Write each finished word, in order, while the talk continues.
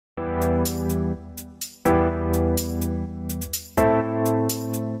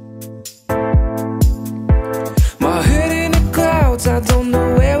My head in the clouds, I don't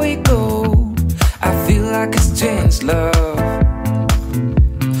know where we go. I feel like it's changed, love.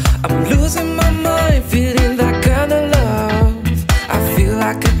 I'm losing my mind, feeling that kind of love. I feel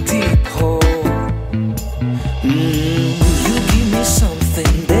like a deep hole. You give me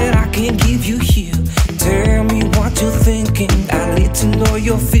something that I can't give you here. Tell me what you're thinking, I need to know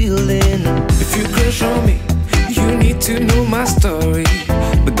you're feeling. If you crush on me, you need to know my story.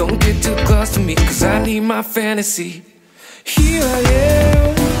 But don't get too close to me, cause I need my fantasy. Here I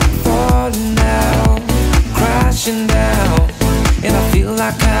am, falling down, crashing down, and I feel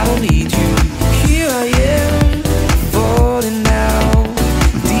like I don't need you. Here I am, falling down,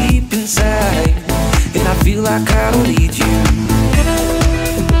 deep inside, and I feel like I don't need you.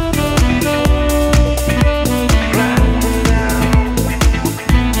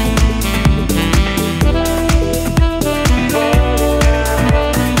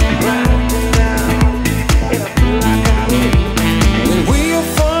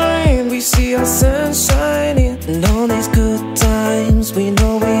 Sun shining, and all these good times, we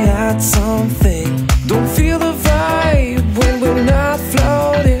know we had something. Don't feel the vibe when we're not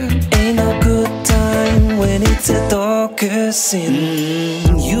floating. Ain't no good time when it's the darkest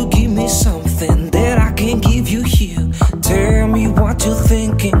sin. You give me something that I can't give you here. Tell me what you're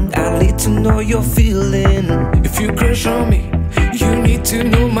thinking, I need to know you're feeling. If you crush on me, you need to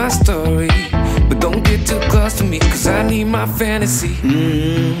know my story. But don't get too close to me, cause I need my fantasy.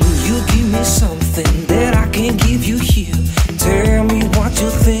 You give me something that I can't give you here. Tell me what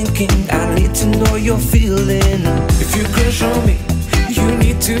you're thinking, I need to know you're feeling. If you crush on me, you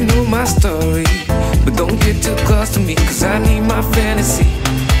need to know my story. But don't get too close to me, cause I need my fantasy.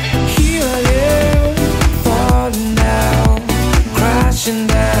 Here I am, falling down, crashing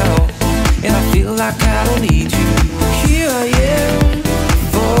down, and I feel like I don't need you. Here I am,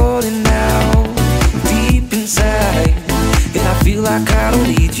 falling down, deep inside, and I feel like I don't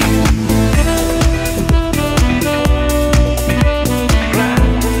need you.